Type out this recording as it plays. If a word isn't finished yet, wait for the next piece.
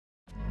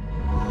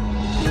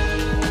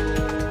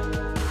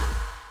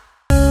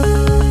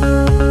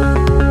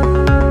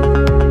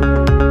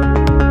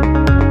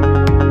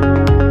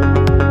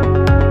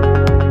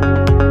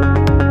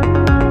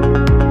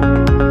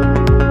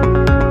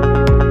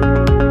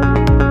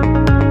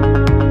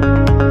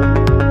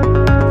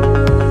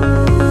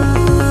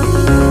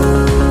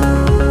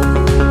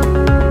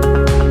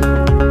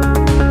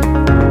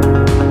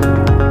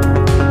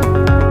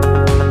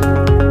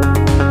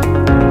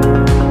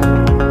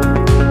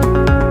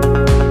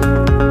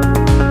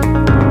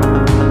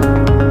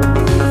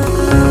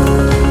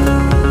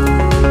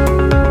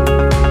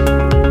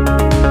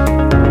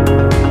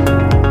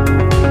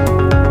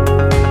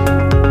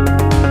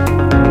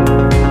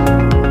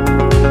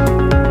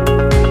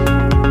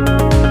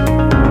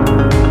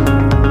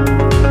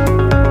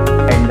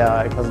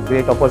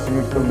great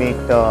opportunity to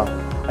meet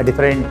a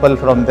different people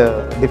from the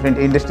different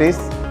industries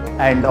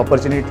and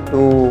opportunity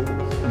to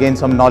gain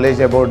some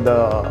knowledge about the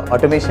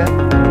automation.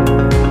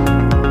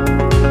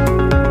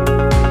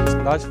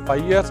 Last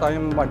 5 years I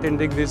am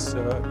attending this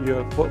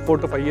year, 4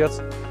 to 5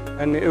 years,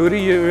 and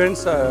every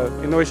events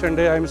Innovation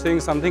Day I am seeing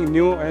something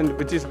new and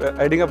which is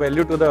adding a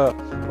value to the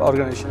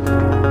organization.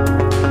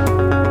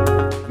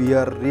 We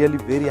are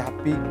really very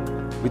happy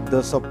with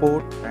the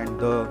support and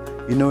the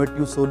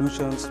innovative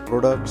solutions,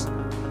 products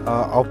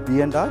of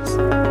B&Rs.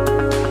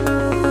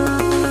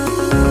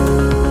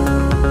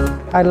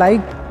 I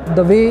like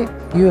the way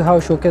you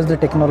have showcased the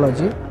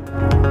technology.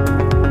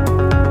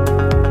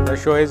 The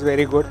show is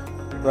very good.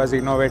 It was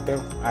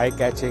innovative,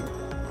 eye-catching,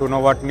 to know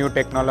what new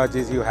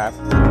technologies you have.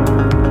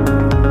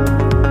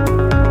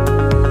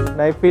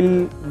 I feel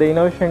the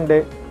Innovation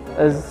Day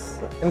is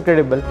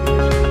incredible.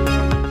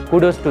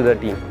 Kudos to the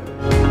team.